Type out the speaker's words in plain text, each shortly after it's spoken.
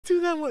Do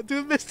that one.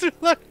 Do Mr.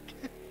 Luck.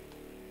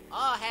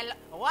 Oh, hello.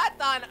 What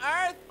on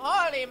earth?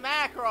 Holy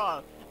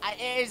mackerel.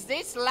 Is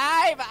this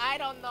live? I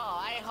don't know.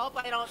 I hope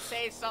I don't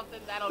say something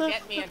that'll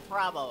get me in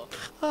trouble.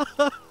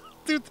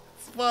 Dude,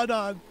 spot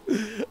on.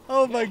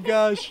 Oh my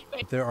gosh.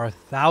 There are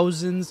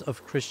thousands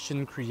of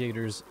Christian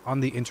creators on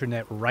the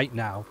internet right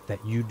now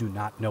that you do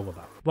not know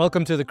about.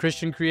 Welcome to the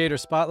Christian Creator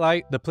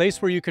Spotlight, the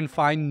place where you can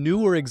find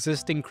new or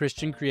existing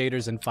Christian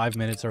creators in 5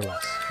 minutes or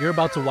less. You're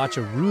about to watch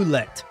a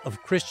roulette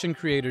of Christian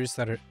creators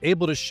that are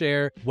able to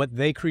share what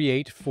they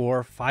create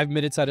for 5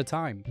 minutes at a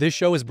time. This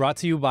show is brought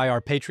to you by our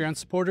Patreon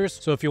supporters,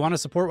 so if you want to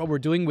support what we're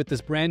doing with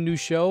this brand new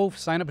show,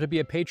 sign up to be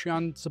a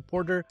Patreon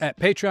supporter at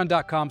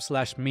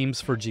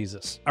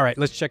patreon.com/memesforjesus. All right,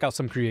 let's check out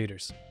some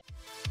creators.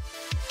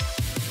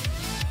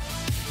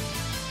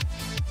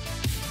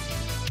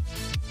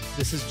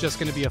 This is just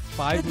going to be a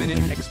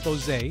 5-minute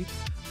expose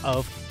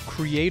of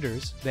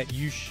creators that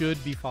you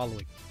should be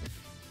following.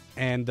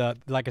 And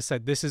like I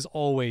said, this is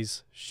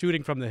always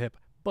shooting from the hip.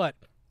 But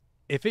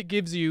if it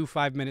gives you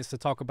 5 minutes to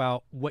talk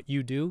about what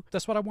you do,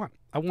 that's what I want.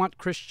 I want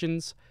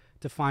Christians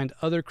to find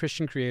other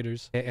Christian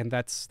creators, and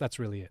that's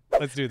really it.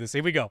 Let's do this.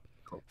 Here we go.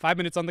 5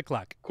 minutes on the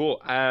clock. Cool.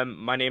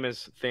 My name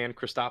is Nathaniel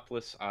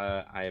Christopoulos.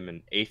 I am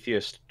an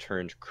atheist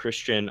turned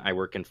Christian. I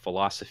work in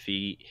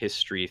philosophy,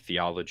 history,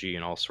 theology,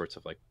 and all sorts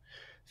of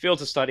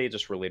fields of study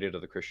just related to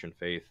the Christian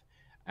faith.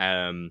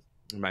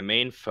 My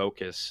main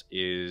focus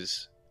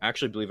is,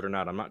 actually, believe it or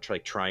not, I'm not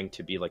trying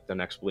to be like the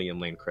next William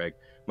Lane Craig.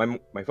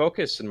 My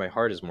focus and my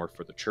heart is more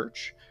for the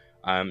church,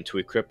 to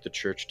equip the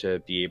church to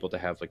be able to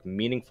have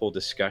meaningful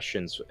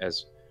discussions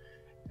as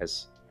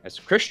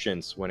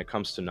Christians when it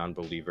comes to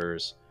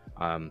non-believers.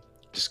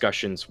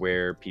 Discussions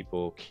where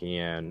people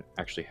can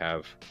actually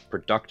have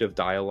productive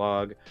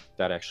dialogue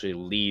that actually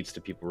leads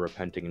to people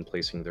repenting and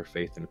placing their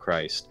faith in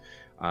Christ,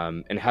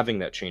 and having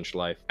that changed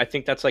life. I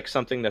think that's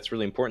something that's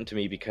really important to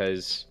me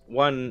because,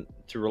 one,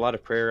 through a lot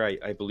of prayer,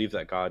 I believe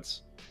that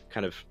God's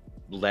kind of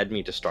led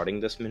me to starting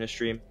this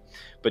ministry.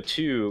 But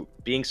two,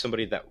 being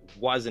somebody that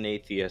was an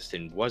atheist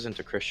and wasn't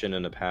a Christian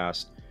in the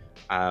past,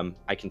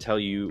 I can tell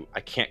you,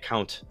 I can't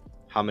count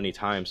how many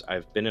times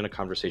I've been in a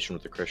conversation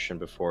with a Christian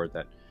before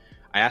that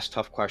I asked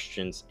tough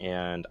questions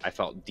and I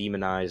felt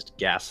demonized,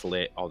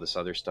 gaslit, all this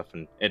other stuff,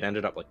 and it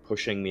ended up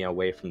pushing me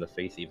away from the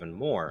faith even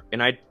more.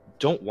 And I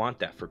don't want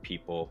that for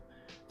people.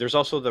 There's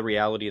also the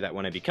reality that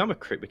when I became a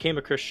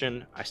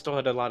Christian, I still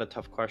had a lot of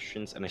tough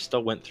questions, and I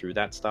still went through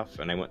that stuff,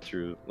 and I went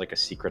through a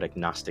secret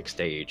agnostic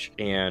stage.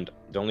 And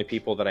the only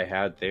people that I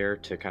had there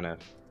to kind of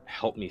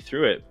help me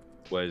through it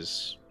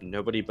was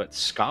nobody but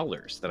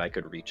scholars that I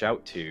could reach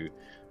out to,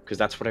 because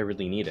that's what I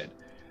really needed.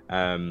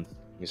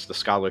 It's the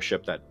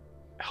scholarship that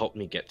helped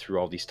me get through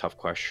all these tough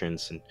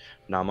questions, and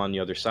now I'm on the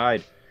other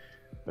side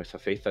with a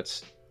faith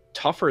that's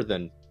tougher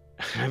than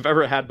I've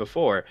ever had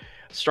before,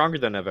 stronger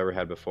than I've ever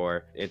had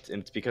before. It's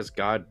because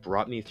God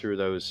brought me through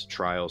those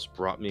trials,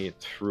 brought me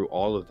through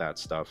all of that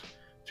stuff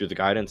through the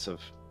guidance of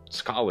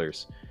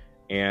scholars.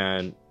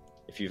 And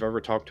if you've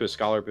ever talked to a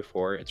scholar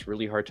before, it's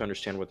really hard to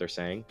understand what they're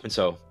saying. And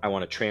so I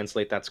want to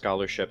translate that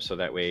scholarship so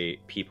that way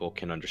people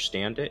can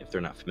understand it if they're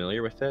not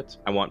familiar with it.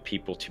 I want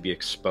people to be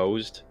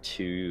exposed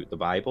to the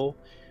Bible.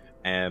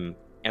 And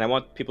I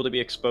want people to be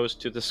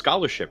exposed to the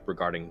scholarship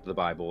regarding the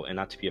Bible and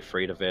not to be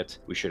afraid of it.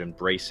 We should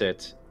embrace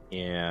it.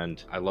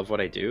 And I love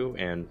what I do.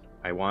 And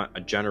I want a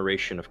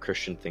generation of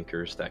Christian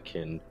thinkers that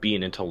can be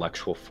an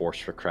intellectual force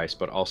for Christ,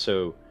 but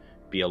also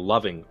be a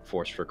loving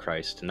force for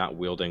Christ, not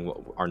wielding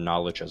our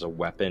knowledge as a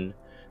weapon,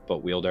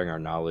 but wielding our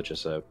knowledge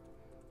as a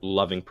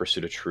loving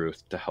pursuit of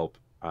truth to help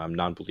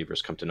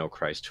non-believers come to know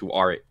Christ, who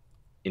are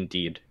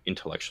indeed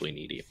intellectually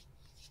needy.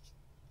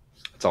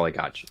 That's all I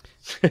got.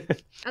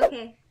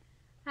 Okay.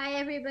 Hi,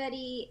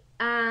 everybody.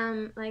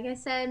 Like I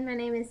said, my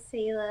name is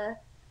Selah.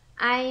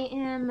 I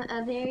am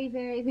a very,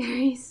 very,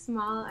 very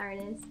small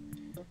artist.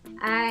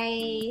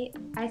 I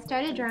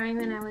started drawing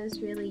when I was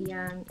really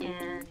young,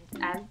 and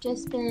I've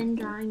just been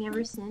drawing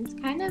ever since,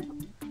 kind of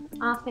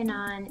off and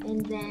on.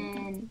 And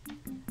then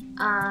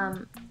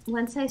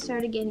once I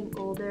started getting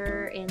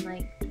older and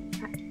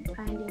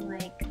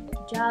finding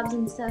jobs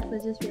and stuff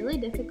was just really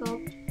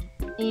difficult.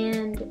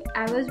 And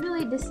I was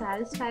really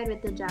dissatisfied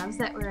with the jobs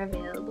that were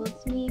available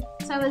to me.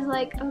 So I was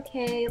like,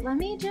 okay, let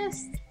me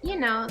just,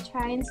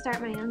 try and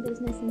start my own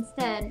business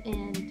instead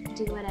and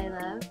do what I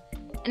love.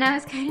 And I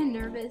was kind of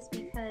nervous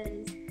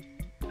because,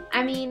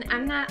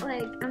 I'm not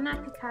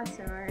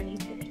Picasso or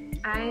anything.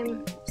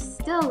 I'm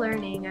still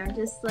learning.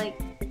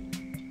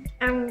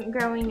 I'm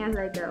growing as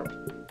I go.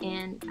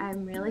 And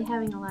I'm really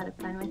having a lot of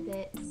fun with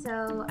it.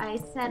 So I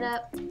set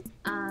up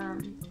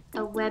a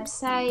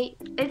website.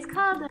 It's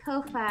called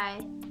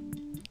Ko-Fi,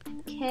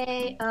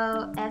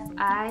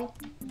 K-O-F-I,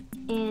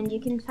 and you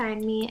can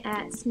find me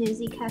at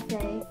Snoozy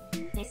Cafe.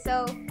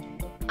 So,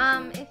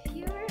 if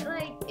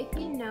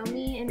you know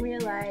me in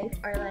real life,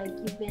 or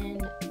you've been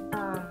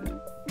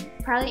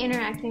probably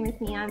interacting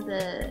with me on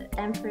the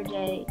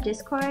M4J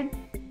Discord,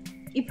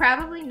 you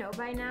probably know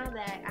by now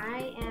that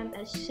I am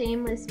a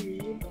shameless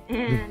weeb,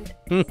 and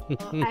so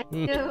I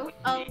do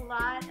a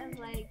lot of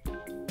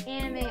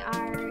anime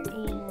art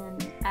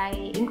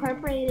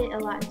incorporated a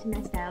lot into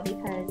my style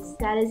because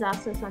that is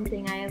also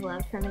something I have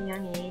loved from a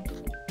young age.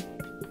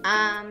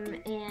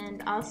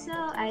 And also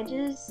I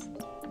just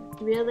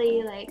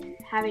really like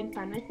having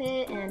fun with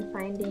it and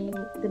finding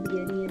the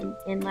beauty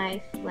in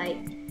life,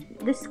 like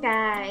the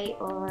sky,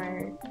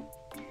 or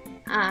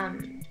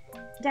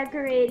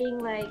decorating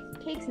like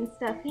cakes and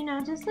stuff, you know,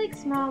 just like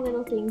small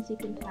little things you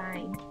can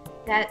find.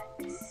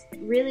 That's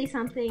really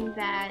something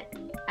that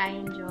I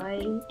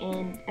enjoy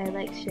and I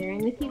like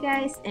sharing with you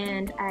guys,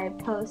 and I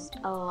post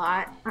a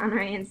lot on our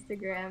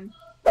Instagram.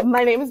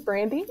 My name is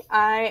Brandi.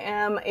 I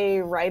am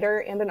a writer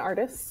and an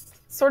artist.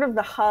 Sort of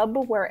the hub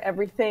where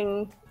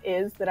everything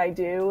is that I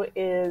do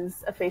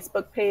is a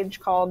Facebook page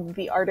called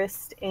The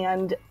Artist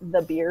and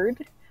the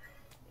Beard.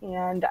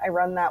 And I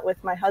run that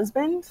with my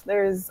husband.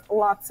 There's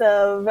lots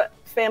of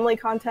family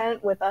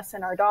content with us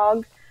and our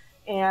dog,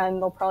 and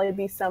there'll probably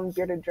be some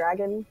bearded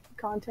dragon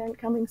content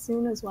coming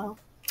soon as well.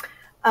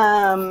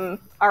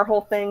 Our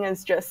whole thing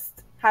is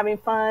just having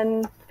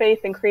fun, faith,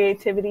 and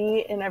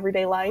creativity in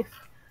everyday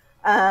life.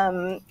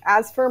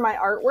 As for my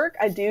artwork,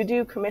 I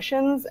do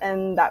commissions,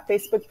 and that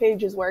Facebook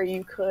page is where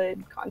you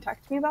could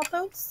contact me about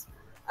those.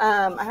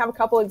 I have a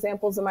couple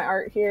examples of my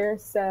art here.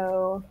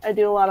 So I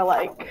do a lot of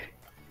like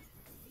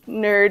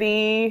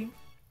nerdy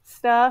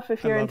stuff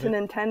if you're into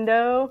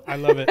Nintendo. I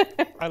love it.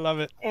 I love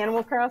it.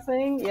 Animal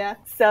Crossing, yeah.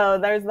 So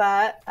there's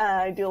that.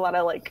 I do a lot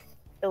of like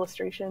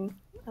illustration,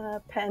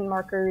 pen,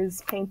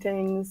 markers,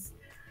 paintings.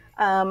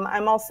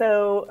 I'm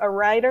also a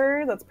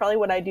writer. That's probably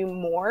what I do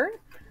more.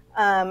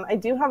 I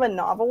do have a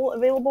novel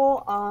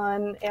available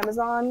on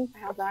Amazon. I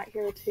have that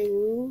here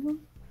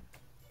too.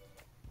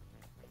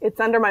 It's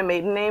under my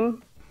maiden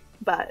name,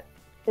 but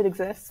it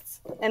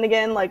exists. And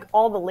again, like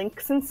all the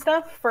links and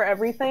stuff for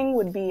everything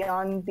would be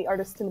on the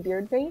Artist and the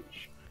Beard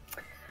page.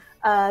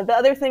 The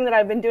other thing that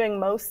I've been doing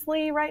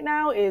mostly right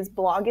now is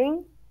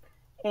blogging.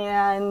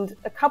 And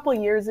a couple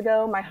years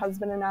ago, my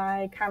husband and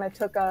I kind of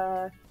took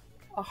a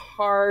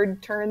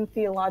hard turn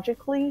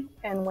theologically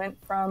and went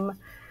from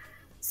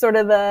sort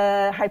of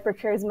the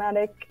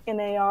hyper-charismatic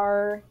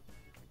NAR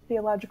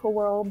theological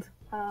world,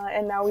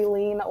 and now we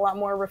lean a lot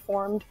more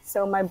reformed.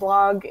 So my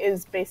blog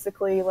is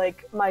basically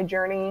like my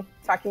journey,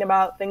 talking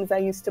about things I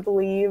used to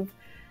believe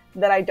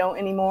that I don't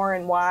anymore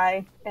and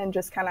why, and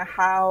just kind of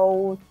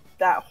how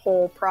that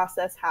whole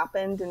process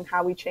happened and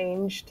how we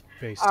changed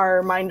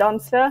our mind on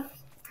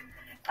stuff.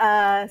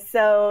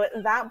 So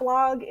that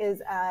blog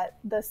is at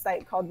the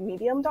site called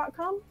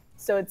medium.com.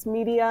 So it's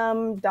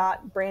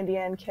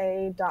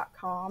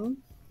medium.brandynk.com.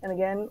 And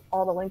again,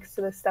 all the links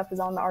to this stuff is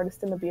on The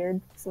Artist and the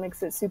Beard, so it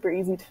makes it super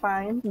easy to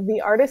find.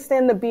 The Artist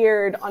and the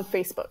Beard on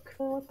Facebook.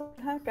 Oh, what the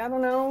heck? I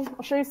don't know.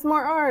 I'll show you some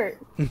more art.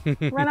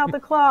 Run out the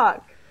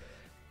clock.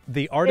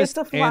 The Artist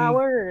It's a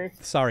flower.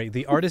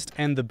 The Artist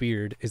and the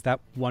Beard, is that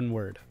one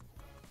word?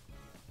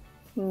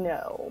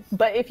 No.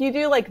 But if you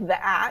do like the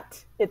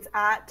it's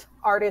at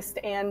Artist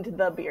and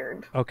the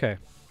Beard. Okay.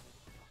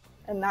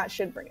 And that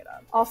should bring it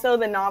up. Also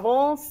the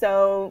novel,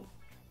 so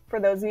for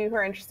those of you who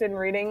are interested in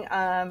reading,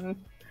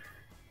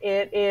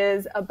 it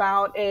is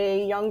about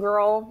a young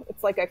girl.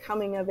 It's like a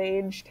coming of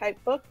age type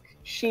book.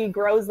 She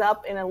grows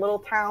up in a little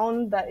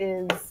town that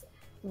is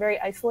very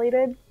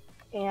isolated,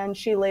 and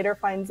she later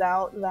finds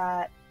out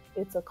that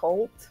it's a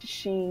cult.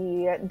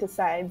 She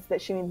decides that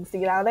she needs to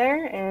get out of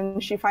there,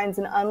 and she finds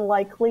an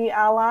unlikely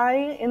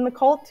ally in the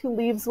cult who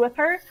leaves with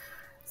her.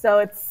 So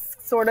it's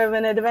sort of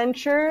an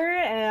adventure,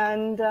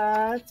 and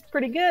it's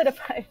pretty good if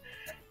I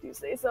do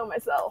say so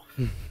myself.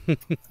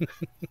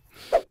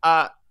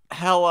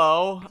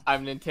 Hello,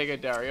 I'm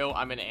Nindega Dario.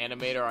 I'm an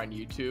animator on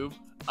YouTube.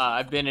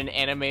 I've been an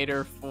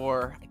animator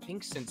for, I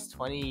think, since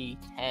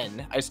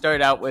 2010. I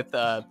started out with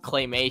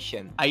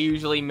claymation. I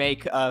usually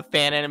make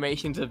fan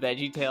animations of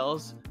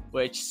VeggieTales,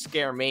 which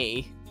scare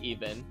me,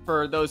 even.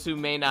 For those who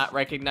may not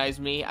recognize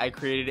me, I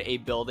created a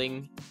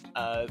building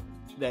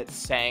that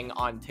sang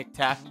on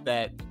TikTok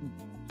that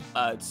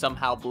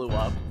somehow blew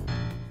up.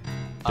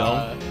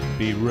 Don't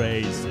be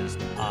racist.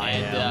 I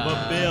am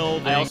a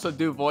building. I also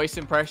do voice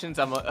impressions.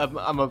 I'm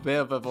a bit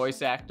of a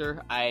voice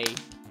actor. I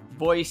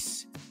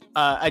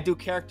do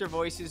character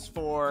voices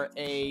for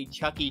a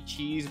Chuck E.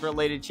 Cheese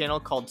related channel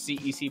called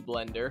CEC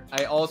Blender.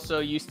 I also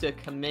used to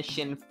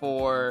commission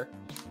for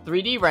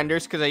 3D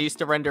renders because I used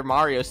to render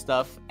Mario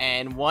stuff,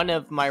 and one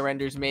of my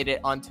renders made it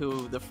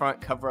onto the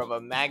front cover of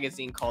a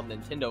magazine called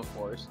Nintendo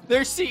Force.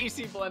 There's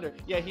CEC Blender.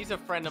 Yeah, he's a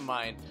friend of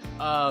mine.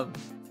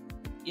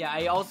 Yeah,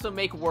 I also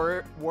make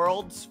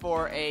worlds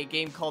for a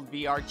game called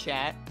VR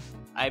Chat.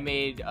 I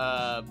made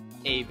a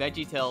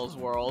VeggieTales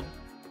world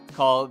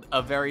called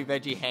A Very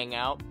Veggie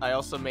Hangout. I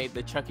also made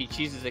the Chuck E.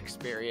 Cheese's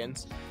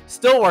experience.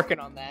 Still working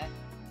on that.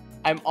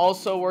 I'm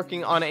also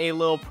working on a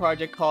little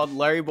project called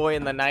Larry Boy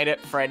and the Night at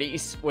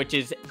Freddy's, which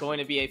is going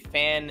to be a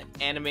fan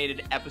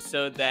animated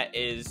episode that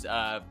is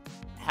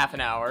half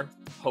an hour,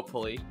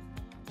 hopefully.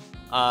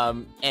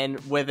 And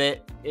with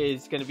it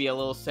is going to be a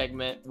little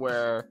segment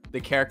where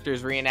the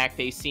characters reenact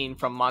a scene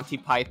from Monty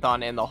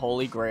Python and the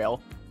Holy Grail.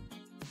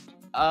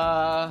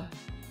 Oh,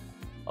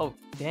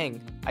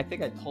 dang. I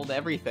think I told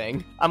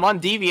everything. I'm on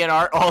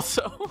DeviantArt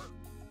also.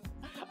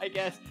 I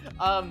guess.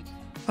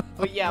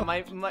 But yeah,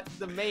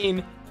 the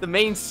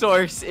main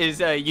source is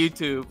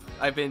YouTube.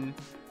 I've been,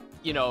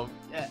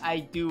 I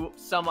do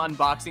some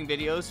unboxing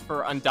videos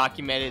for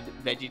undocumented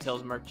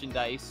VeggieTales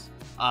merchandise.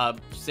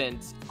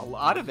 Since a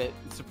lot of it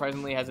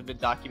surprisingly hasn't been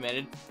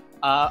documented.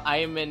 I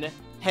am in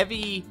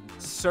heavy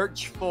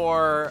search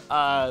for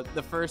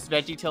the first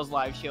VeggieTales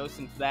live show,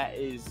 since that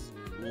is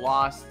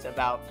lost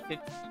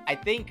I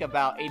think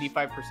about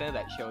 85% of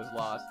that show is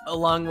lost,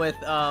 along with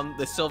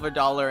the Silver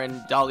Dollar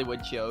and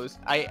Dollywood shows.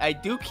 I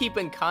do keep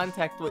in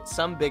contact with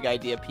some big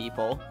idea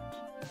people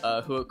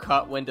who have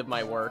caught wind of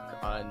my work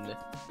on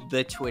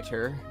the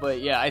Twitter.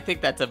 But yeah, I think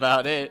that's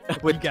about it.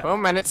 With 2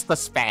 minutes to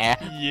spare.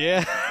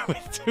 Yeah,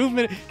 with 2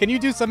 minutes. Can you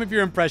do some of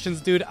your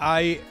impressions, dude?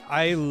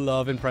 I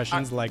love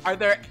impressions.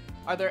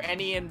 Are there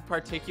any in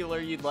particular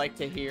you'd like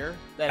to hear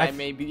that I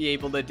may be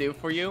able to do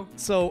for you?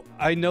 So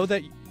I know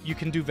that you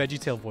can do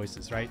VeggieTale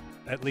voices, right?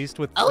 At least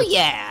with... Oh,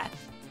 yeah.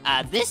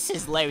 This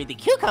is Larry the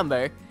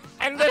Cucumber.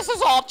 And this is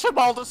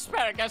Archibald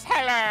Asparagus.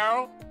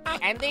 Hello.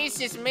 And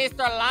this is Mr.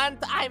 Lunt.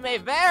 I'm a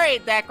very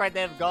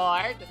decorative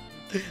gourd.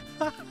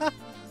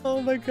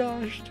 Oh my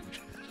gosh.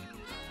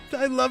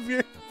 I love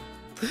your...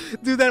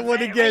 Do that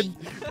one again.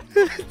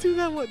 Do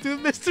that one. Do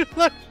Mr.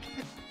 Lunt.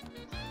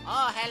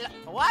 Oh, hello.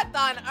 What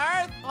on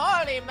earth?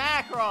 Holy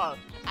mackerel.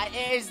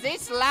 Is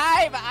this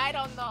live? I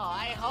don't know.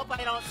 I hope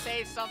I don't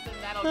say something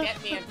that'll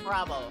get me in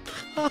trouble.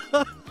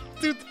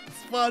 Dude, that's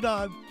spot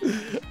on.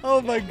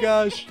 Oh my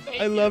gosh.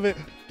 I love it.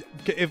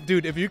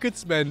 If you could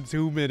spend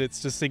 2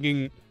 minutes just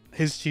singing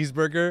his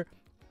cheeseburger,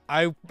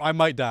 I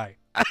might die.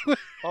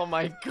 Oh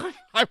my god.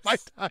 I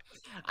might die.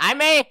 I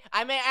may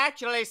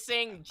actually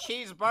sing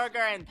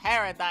Cheeseburger in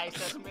Paradise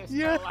as Mr.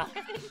 Yeah.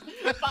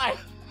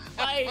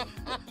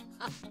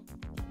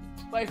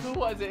 By who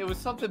was it? It was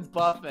something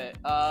Buffett.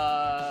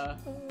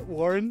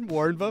 Warren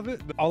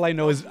Buffett? All I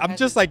know is, I'm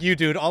just like you,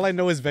 dude. All I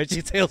know is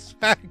VeggieTales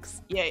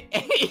facts. Yeah,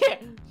 yeah.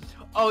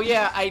 Oh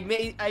yeah, I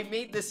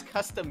made this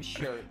custom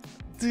shirt.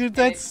 Dude,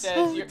 that's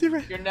so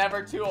different. You're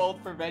never too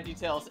old for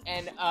VeggieTales,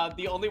 and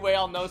the only way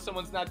I'll know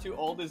someone's not too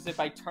old is if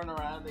I turn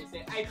around and they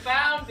say, "I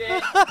found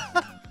it."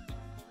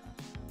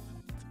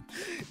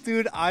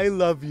 Dude, I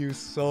love you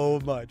so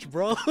much,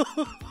 bro.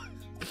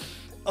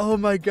 Oh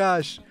my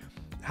gosh,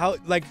 how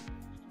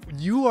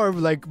you are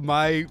like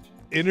my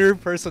inner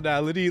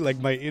personality, like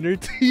my inner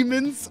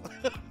demons.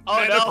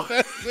 Oh no.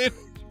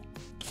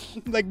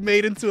 Like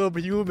made into a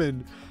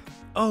human.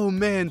 Oh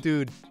man,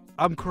 dude,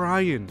 I'm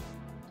crying.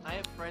 I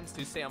have friends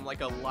who say I'm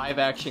like a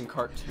live-action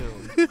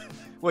cartoon,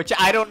 which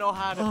I don't know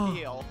how to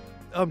feel.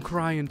 I'm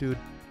crying, dude.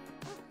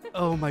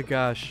 Oh my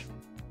gosh,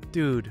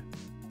 dude,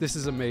 this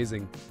is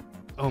amazing.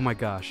 Oh my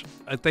gosh,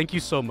 thank you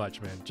so much,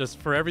 man, just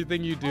for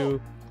everything you do.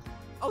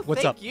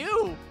 What's up? Thank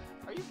you.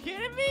 Are you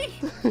kidding me?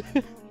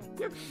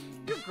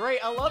 You're great.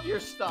 I love your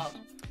stuff.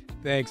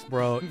 Thanks,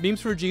 bro.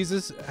 Memes for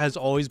Jesus has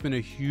always been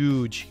a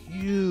huge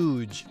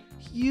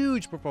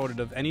proponent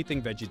of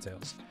anything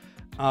VeggieTales.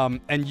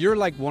 And you're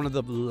like one of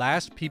the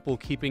last people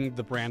keeping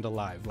the brand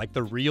alive, like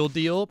the real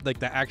deal, like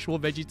the actual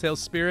VeggieTales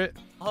spirit.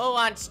 Who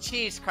wants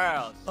cheese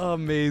curls?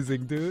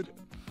 Amazing, dude.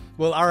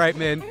 Well, all right,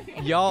 man.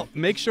 Y'all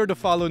make sure to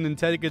follow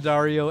Nindega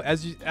Dario.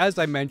 As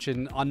I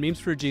mentioned, on Memes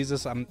for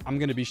Jesus, I'm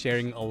going to be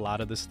sharing a lot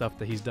of the stuff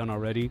that he's done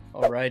already.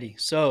 Alrighty.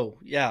 So,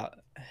 yeah.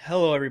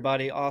 Hello,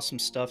 everybody. Awesome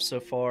stuff so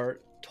far.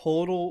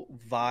 Total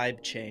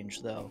vibe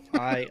change, though.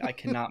 I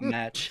cannot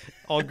match.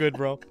 All good,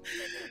 bro.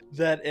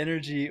 That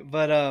energy.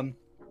 But,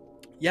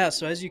 yeah,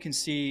 so as you can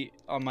see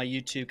on my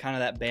YouTube, kind of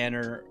that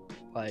banner,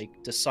 like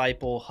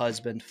disciple,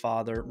 husband,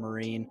 father,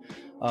 Marine.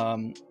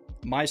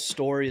 My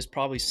story is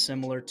probably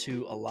similar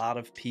to a lot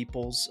of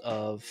people's.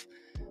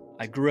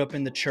 I grew up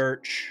in the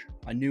church.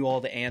 I knew all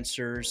the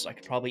answers. I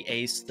could probably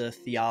ace the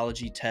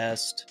theology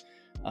test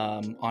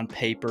on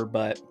paper,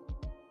 but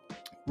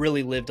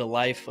really lived a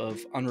life of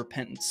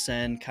unrepentant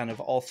sin kind of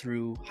all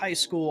through high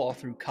school, all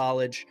through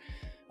college.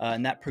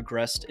 And that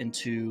progressed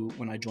into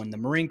when I joined the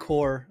Marine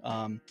Corps.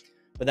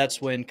 But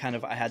that's when kind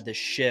of I had this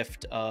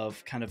shift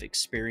of kind of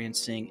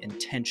experiencing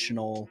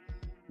intentional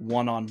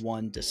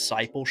one-on-one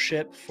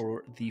discipleship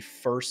for the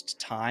first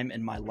time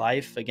in my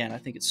life. Again, I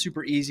think it's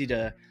super easy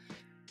to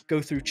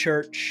go through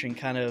church and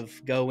kind of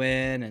go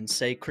in and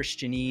say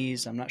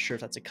Christianese. I'm not sure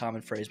if that's a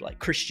common phrase, but like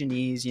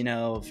Christianese,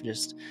 of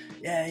just,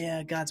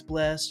 yeah, God's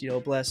blessed,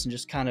 blessed, and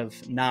just kind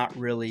of not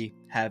really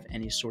have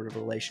any sort of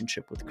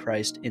relationship with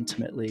Christ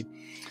intimately.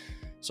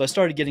 So I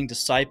started getting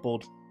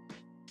discipled.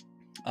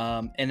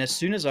 And as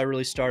soon as I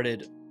really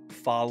started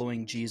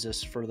following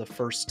Jesus for the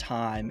first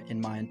time in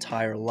my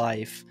entire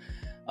life,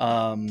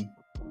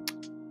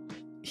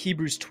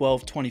 Hebrews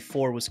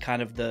 12:24 was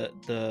kind of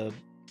the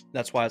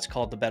that's why it's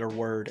called the better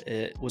word.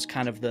 It was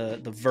kind of the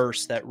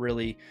verse that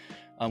really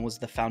was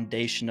the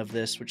foundation of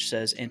this, which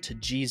says, "And to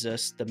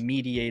Jesus, the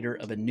mediator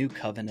of a new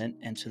covenant,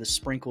 and to the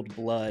sprinkled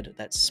blood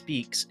that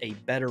speaks a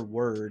better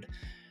word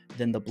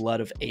than the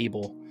blood of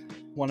Abel."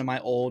 One of my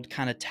old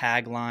kind of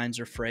taglines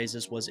or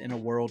phrases was, "In a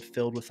world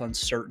filled with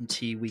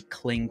uncertainty, we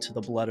cling to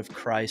the blood of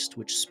Christ,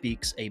 which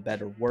speaks a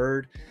better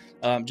word."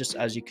 Just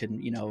as you can,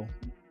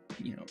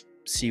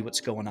 see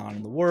what's going on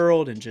in the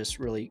world and just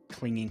really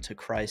clinging to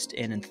Christ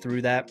in and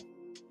through that.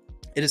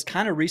 It has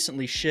kind of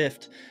recently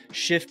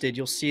shifted.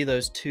 You'll see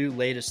those 2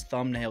 latest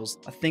thumbnails.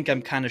 I think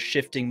I'm kind of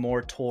shifting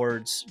more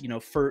towards,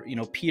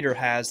 Peter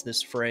has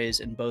this phrase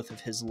in both of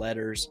his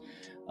letters,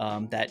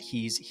 that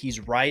he's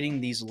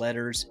writing these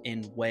letters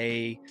in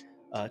way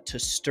to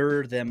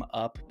stir them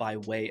up by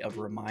way of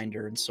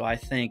reminder. And so I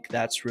think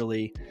that's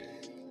really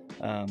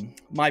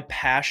my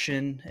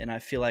passion, and I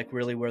feel like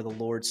really where the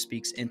Lord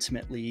speaks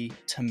intimately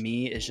to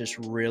me is just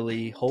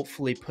really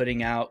hopefully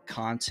putting out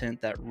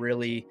content that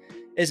really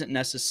isn't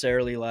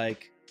necessarily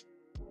like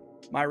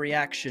my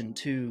reaction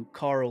to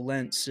Carl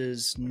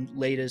Lentz's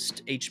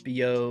latest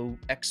HBO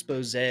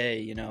expose,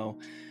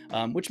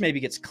 which maybe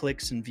gets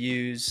clicks and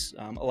views.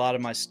 A lot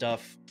of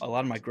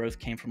my growth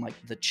came from like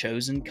the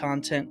chosen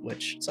content,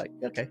 which it's like,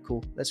 okay,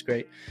 cool, that's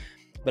great.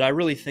 But I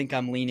really think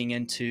I'm leaning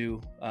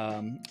into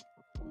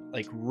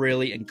like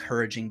really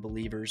encouraging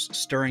believers,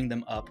 stirring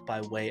them up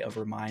by way of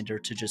reminder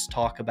to just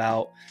talk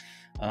about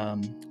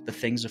the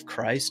things of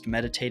Christ,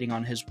 meditating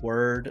on his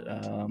word,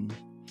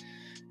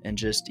 and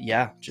just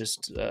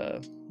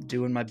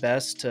doing my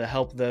best to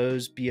help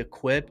those be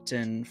equipped,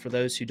 and for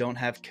those who don't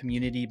have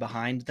community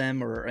behind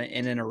them or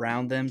in and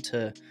around them,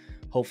 to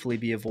hopefully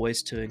be a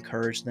voice to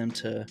encourage them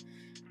to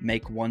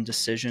make one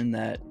decision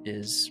that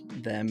is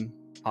them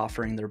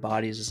offering their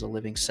bodies as a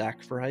living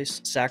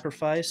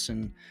sacrifice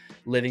and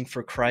living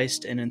for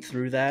Christ in and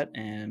through that.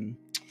 And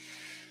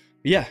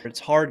yeah, it's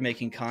hard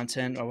making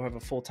content. I have a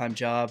full-time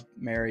job,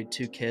 married,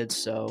 2 kids,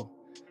 so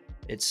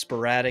it's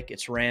sporadic,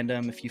 it's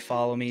random. If you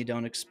follow me,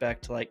 don't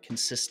expect like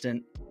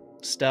consistent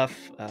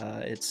stuff.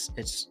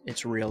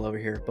 It's real over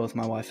here. Both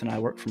my wife and I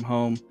work from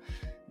home,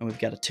 and we've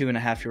got a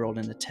 2.5-year-old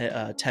and a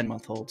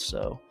 10-month-old,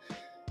 so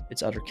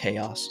it's utter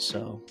chaos.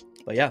 So,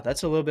 but yeah,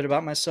 that's a little bit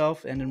about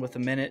myself, ending with a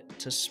minute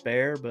to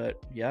spare. But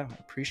yeah, I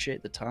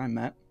appreciate the time,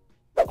 Matt.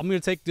 I'm going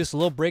to take this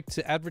little break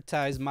to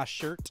advertise my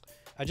shirt.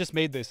 I just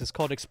made this. It's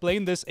called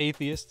Explain This,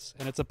 Atheists,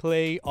 and it's a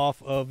play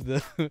off of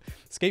the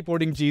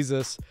Skateboarding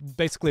Jesus,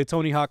 basically a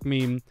Tony Hawk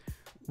meme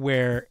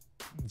where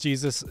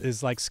Jesus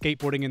is like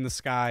skateboarding in the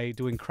sky,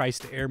 doing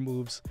Christ air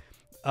moves,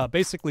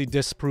 basically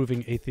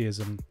disproving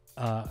atheism.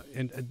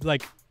 And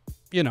like,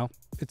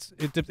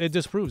 it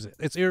disproves it.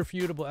 It's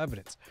irrefutable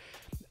evidence.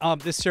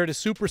 This shirt is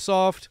super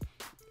soft.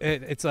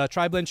 It's a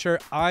tri-blend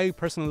shirt. I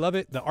personally love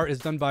it. The art is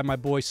done by my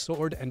boy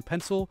Sword and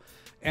Pencil,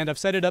 and I've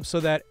set it up so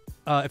that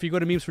if you go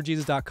to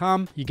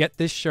memesforjesus.com, you get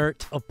this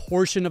shirt. A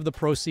portion of the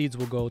proceeds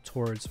will go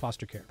towards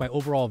foster care. My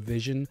overall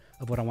vision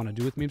of what I want to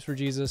do with Memes for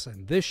Jesus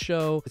and this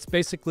show, it's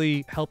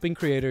basically helping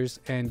creators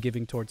and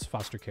giving towards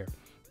foster care.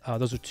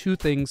 Those are 2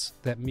 things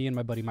that me and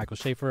my buddy Michael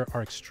Schaefer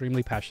are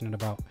extremely passionate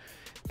about.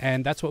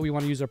 And that's what we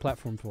want to use our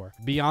platform for.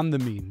 Beyond the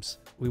memes,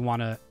 we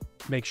want to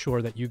make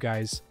sure that you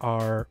guys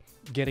are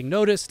getting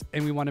noticed,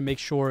 and we want to make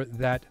sure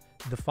that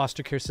the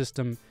foster care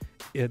system,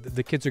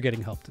 the kids are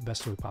getting helped the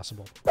best way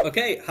possible.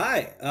 Okay,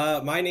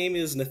 hi. My name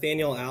is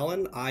Nathaniel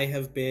Allen. I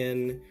have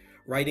been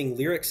writing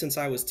lyrics since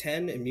I was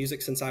 10 and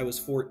music since I was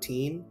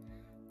 14.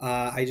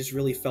 I just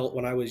really felt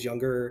when I was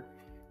younger,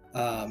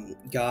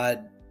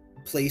 God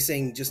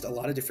placing just a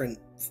lot of different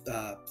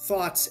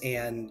thoughts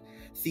and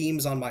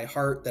themes on my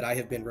heart that I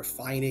have been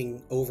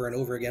refining over and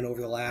over again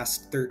over the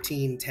last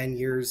 10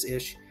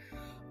 years-ish.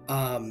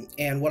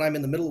 And what I'm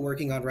in the middle of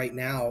working on right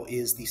now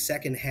is the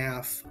second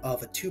half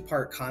of a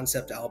 2-part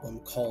concept album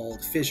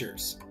called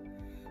Fissures.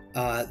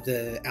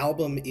 The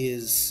album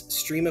is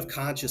stream of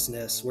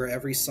consciousness, where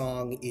every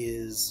song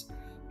is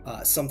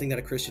something that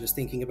a Christian is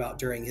thinking about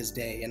during his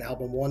day. And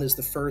album 1 is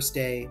the first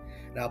day,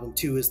 and album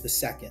 2 is the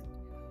second.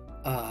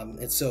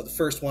 And so the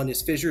first one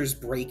is Fissures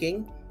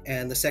Breaking,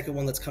 and the second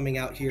one that's coming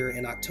out here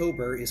in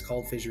October is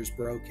called Fissures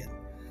Broken.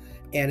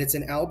 And it's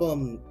an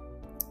album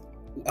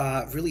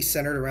really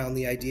centered around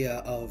the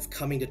idea of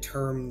coming to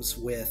terms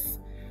with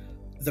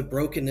the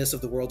brokenness of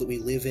the world that we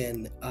live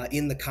in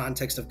the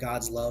context of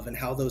God's love, and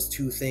how those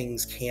 2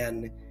 things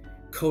can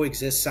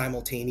coexist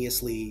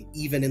simultaneously,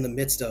 even in the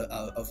midst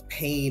of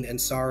pain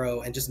and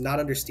sorrow, and just not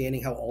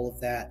understanding how all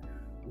of that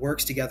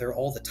works together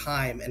all the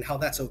time, and how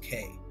that's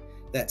okay.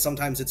 That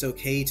sometimes it's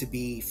okay to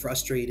be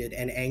frustrated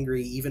and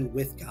angry even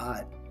with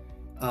God.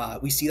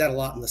 We see that a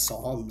lot in the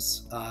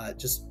Psalms,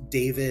 just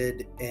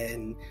David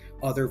and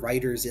other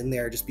writers in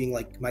there just being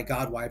like, my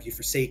God, why have you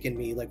forsaken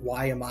me? Like,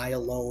 why am I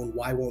alone?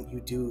 Why won't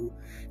you do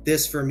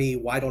this for me?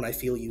 Why don't I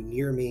feel you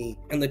near me?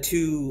 And the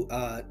 2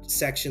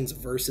 sections of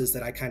verses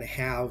that I kind of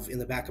have in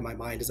the back of my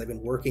mind as I've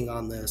been working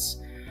on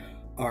this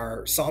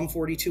are Psalm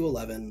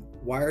 42:11,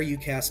 why are you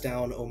cast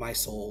down, O my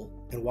soul?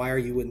 And why are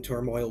you in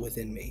turmoil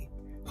within me?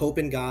 Hope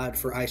in God,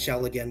 for I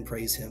shall again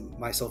praise him,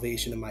 my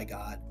salvation and my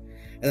God.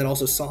 And then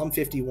also Psalm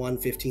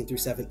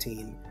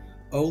 51:15-17,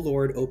 O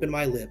Lord, open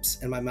my lips,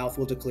 and my mouth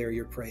will declare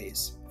your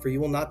praise. For you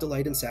will not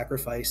delight in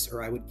sacrifice,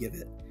 or I would give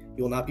it.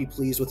 You will not be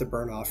pleased with a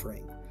burnt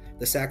offering.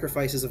 The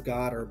sacrifices of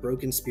God are a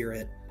broken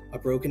spirit, a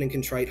broken and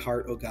contrite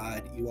heart, O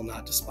God, you will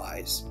not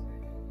despise.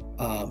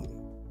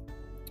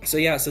 So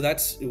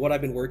that's what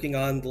I've been working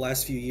on the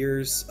last few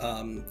years.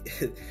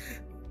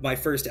 my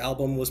first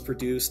album was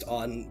produced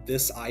on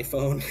this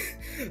iPhone.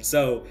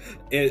 So,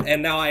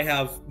 and now I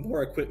have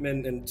more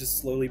equipment and just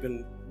slowly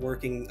been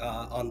working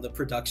on the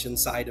production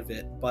side of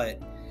it. But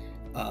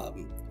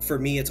for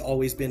me, it's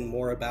always been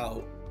more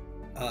about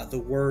the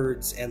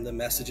words and the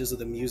messages of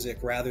the music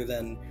rather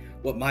than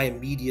what my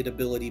immediate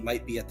ability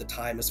might be at the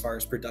time as far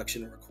as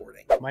production and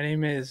recording. My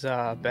name is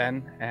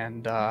Ben,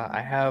 and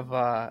I have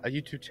a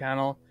YouTube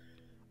channel.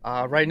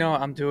 Right now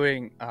I'm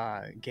doing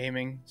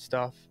gaming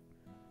stuff,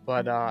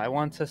 but I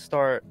want to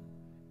start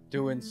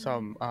doing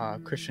some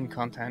Christian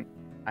content.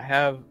 I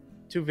have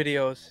 2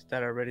 videos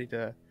that are ready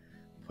to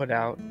put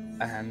out,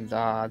 and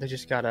they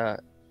just gotta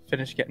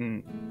finish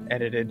getting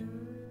edited.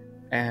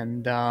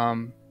 And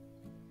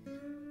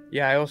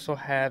yeah, I also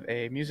have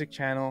a music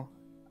channel.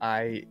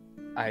 I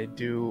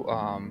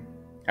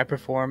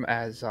perform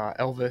as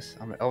Elvis.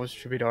 I'm an Elvis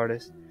tribute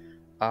artist,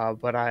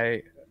 but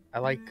I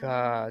like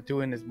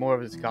doing more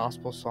of his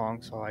gospel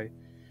songs, so I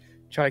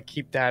try to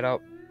keep that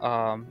up.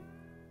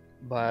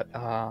 But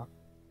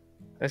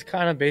that's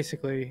kind of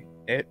basically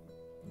it.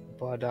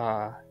 But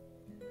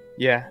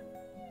yeah,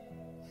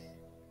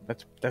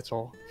 that's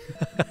all.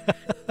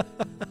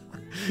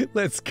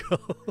 Let's go.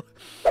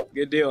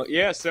 Good deal.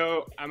 Yeah,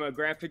 so I'm a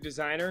graphic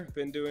designer.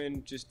 Been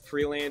doing just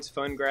freelance,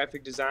 fun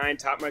graphic design.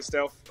 Taught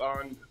myself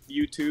on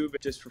YouTube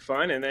just for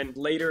fun. And then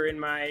later in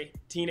my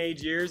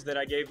teenage years that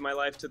I gave my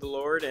life to the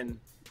Lord and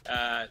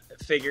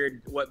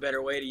figured what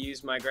better way to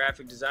use my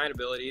graphic design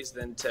abilities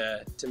than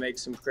to make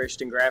some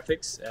Christian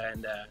graphics.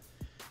 And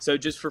so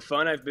just for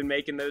fun, I've been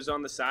making those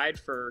on the side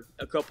for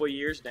a couple of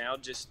years now,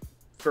 just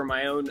for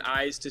my own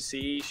eyes to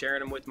see, sharing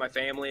them with my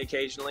family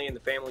occasionally in the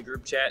family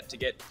group chat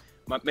to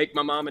make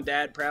my mom and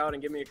dad proud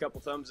and give me a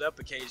couple thumbs up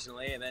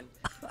occasionally. And then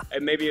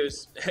and maybe it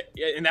was,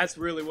 and that's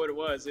really what it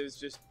was. It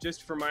was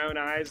just for my own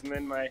eyes and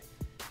then my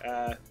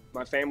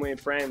family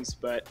and friends.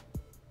 But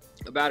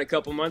about a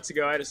couple months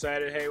ago, I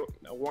decided, hey,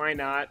 why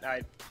not?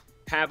 I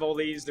have all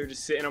these. They're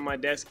just sitting on my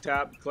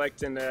desktop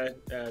collecting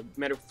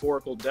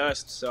metaphorical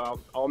dust.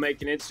 So I'll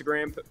make an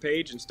Instagram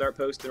page and start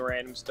posting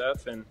random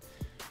stuff. And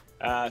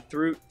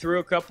threw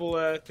a couple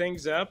of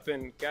things up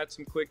and got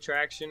some quick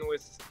traction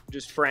with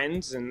just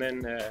friends. And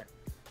then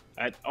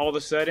all of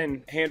a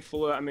sudden,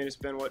 it's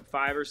been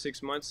 5 or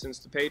 6 months since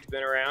the page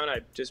been around.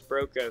 I just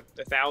broke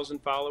 1,000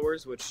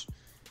 followers, which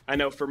I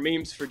know for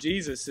Memes for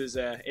Jesus is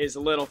a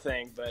little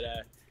thing, but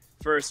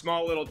for a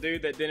small little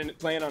dude that didn't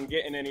plan on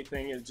getting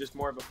anything, it's just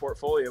more of a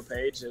portfolio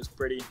page. It was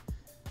pretty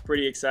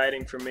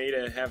exciting for me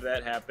to have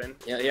that happen.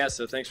 Yeah,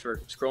 so thanks for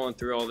scrolling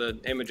through all the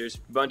images.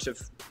 Bunch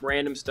of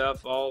random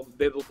stuff, all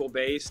biblical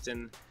based,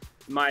 and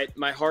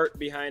my heart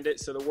behind it.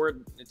 So the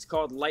word, it's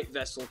called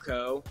Lightvessel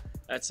Co.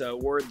 That's a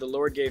word the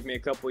Lord gave me a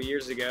couple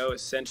years ago.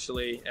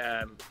 Essentially,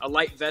 a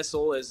light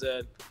vessel is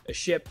a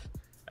ship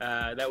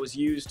that was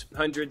used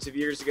hundreds of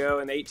years ago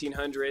in the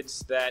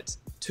 1800s that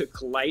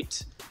took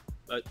light,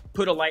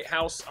 put a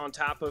lighthouse on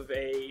top of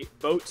a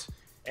boat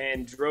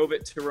and drove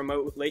it to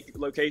remote lake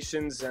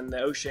locations and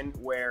the ocean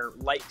where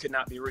light could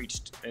not be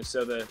reached. And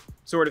so the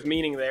sort of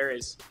meaning there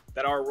is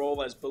that our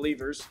role as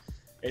believers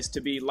is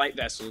to be light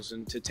vessels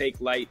and to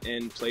take light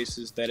in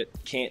places that it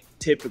can't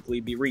typically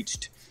be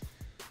reached.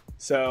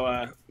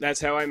 So that's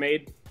how I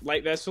made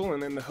Lightvessel,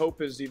 and then the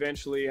hope is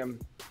eventually I'm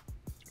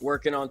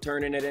working on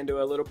turning it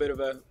into a little bit of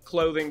a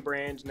clothing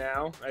brand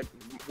now. I'm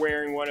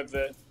wearing one of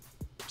the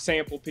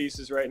sample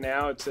pieces right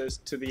now. It says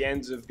 "To the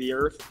Ends of the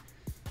Earth."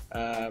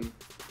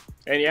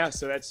 And yeah,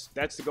 so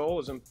that's the goal,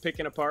 is I'm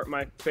picking apart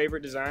my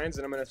favorite designs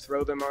and I'm going to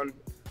throw them on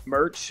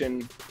merch.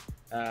 And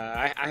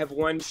I have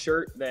one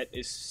shirt that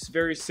is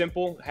very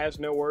simple, has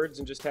no words,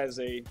 and just has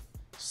a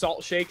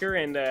salt shaker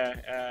and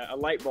a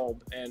light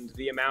bulb. And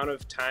the amount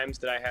of times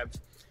that I have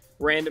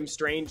random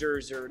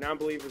strangers or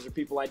non-believers or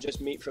people I just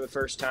meet for the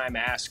first time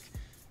ask,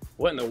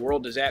 what in the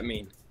world does that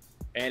mean?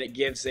 And it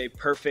gives a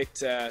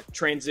perfect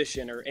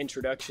transition or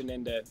introduction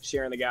into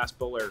sharing the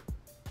gospel or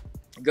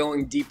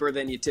going deeper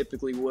than you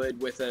typically would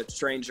with a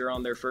stranger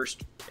on their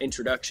first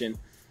introduction.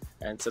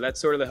 And so that's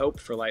sort of the hope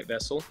for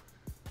Lightvessel.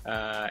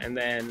 And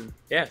then,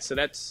 yeah, so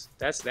that's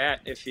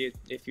that. If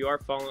you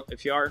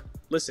are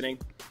listening,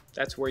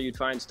 that's where you'd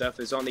find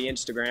stuff, is on the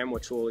Instagram,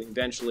 which will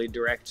eventually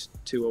direct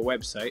to a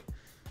website.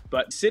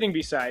 But sitting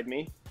beside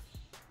me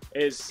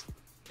is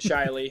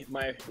Shiley,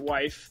 my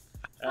wife.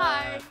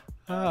 Hi.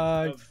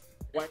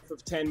 Wife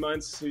of 10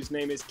 months, whose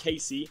name is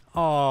Kasey.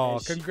 Oh,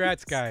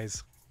 congrats,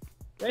 guys.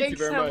 Thank you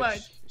very so much.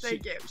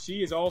 Thank you.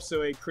 She is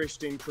also a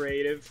Christian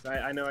creative.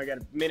 I know I got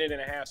a minute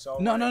and a half, so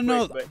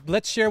No.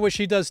 Let's share what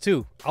she does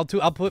too. I'll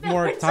put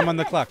more time on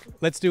the clock.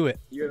 Let's do it.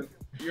 You're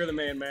the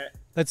man, Matt.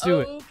 Let's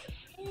do it.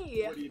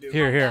 Okay. What do you do?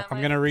 Here.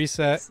 I'm gonna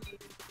reset.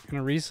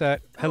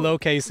 Hello,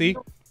 Kasey.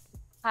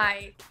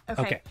 Hi.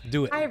 Okay,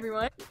 do it. Hi,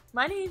 everyone.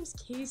 My name's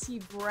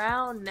Kasey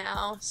Brown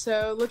now,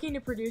 so looking to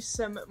produce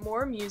some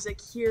more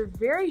music here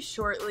very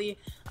shortly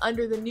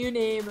under the new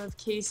name of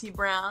Kasey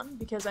Brown,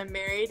 because I'm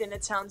married and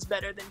it sounds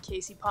better than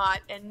Kasey Pot,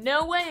 and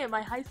no way am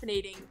I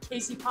hyphenating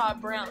Kasey Pot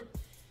Brown.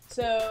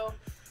 So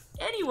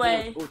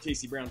Anyway, or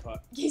Kasey Brown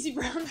pot. Kasey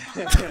Brown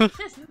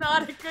is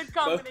not a good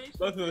combination.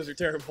 Both of those are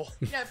terrible.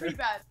 Yeah, pretty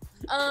bad.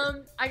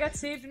 I got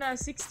saved when I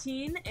was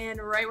 16, and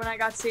right when I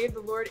got saved,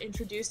 the Lord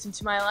introduced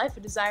into my life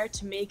a desire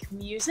to make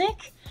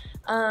music.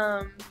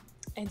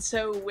 And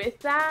so with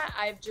that,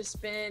 I've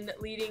just been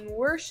leading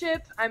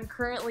worship. I'm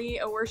currently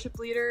a worship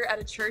leader at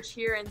a church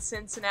here in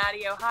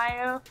Cincinnati,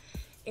 Ohio.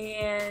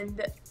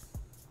 And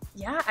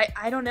yeah,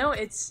 I don't know.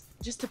 It's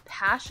just a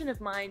passion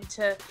of mine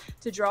to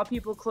draw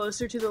people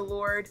closer to the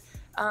Lord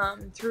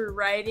through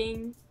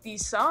writing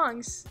these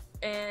songs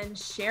and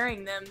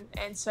sharing them.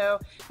 And so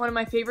one of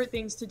my favorite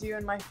things to do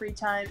in my free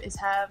time is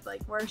have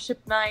like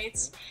worship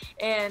nights,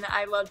 and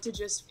I love to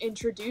just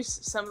introduce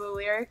some of the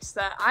lyrics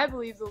that I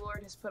believe the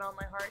Lord has put on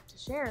my heart to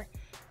share.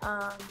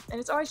 And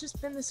it's always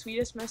just been the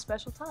sweetest, most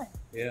special time.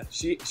 Yeah,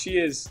 she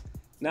is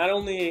not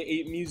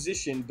only a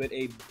musician but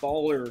a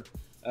baller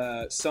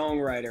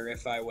songwriter,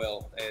 if I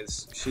will,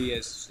 as she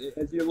is.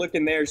 As you're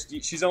looking there,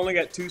 she's only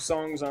got 2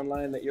 songs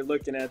online that you're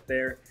looking at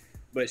there,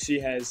 but she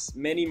has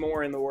many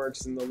more in the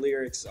works, and the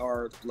lyrics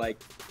are like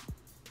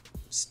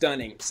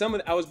stunning.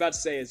 I was about to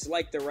say it's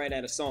like they're right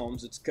out of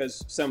Psalms. It's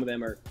because some of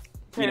them are,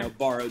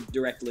 borrowed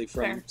directly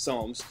from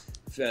Psalms.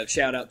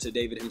 Shout out to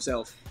David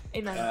himself.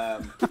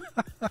 Amen.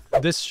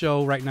 This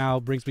show right now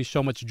brings me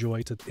so much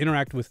joy to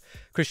interact with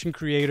Christian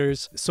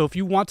creators. So if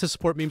you want to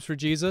support Memes for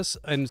Jesus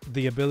and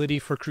the ability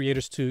for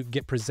creators to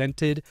get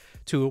presented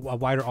to a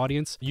wider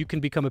audience, you can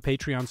become a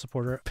Patreon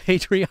supporter,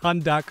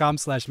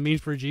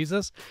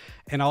 patreon.com/memesforjesus.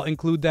 And I'll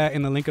include that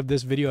in the link of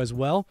this video as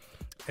well.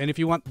 And if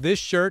you want this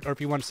shirt, or if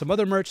you want some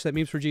other merch that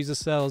Memes for Jesus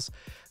sells,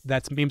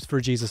 that's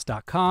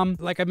memesforjesus.com.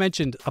 Like I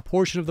mentioned, a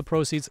portion of the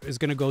proceeds is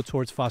going to go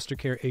towards foster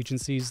care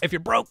agencies. If you're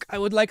broke, I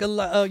would like a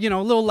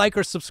little like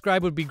or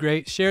subscribe would be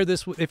great. Share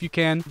this if you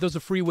can. Those are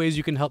free ways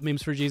you can help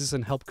Memes for Jesus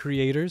and help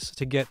creators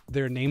to get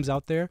their names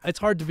out there. It's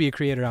hard to be a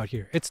creator out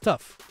here. It's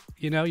tough.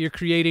 You're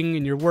creating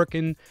and you're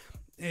working.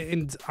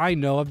 And I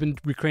know I've been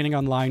creating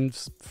online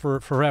for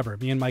forever.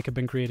 Me and Mike have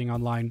been creating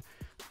online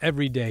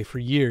every day for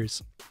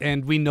years,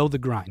 and we know the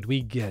grind.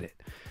 We get it.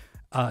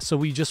 So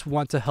we just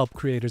want to help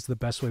creators the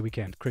best way we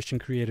can, Christian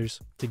creators,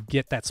 to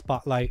get that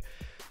spotlight,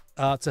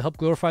 to help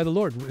glorify the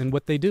Lord in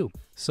what they do.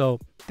 So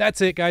that's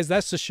it, guys.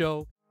 That's the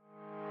show.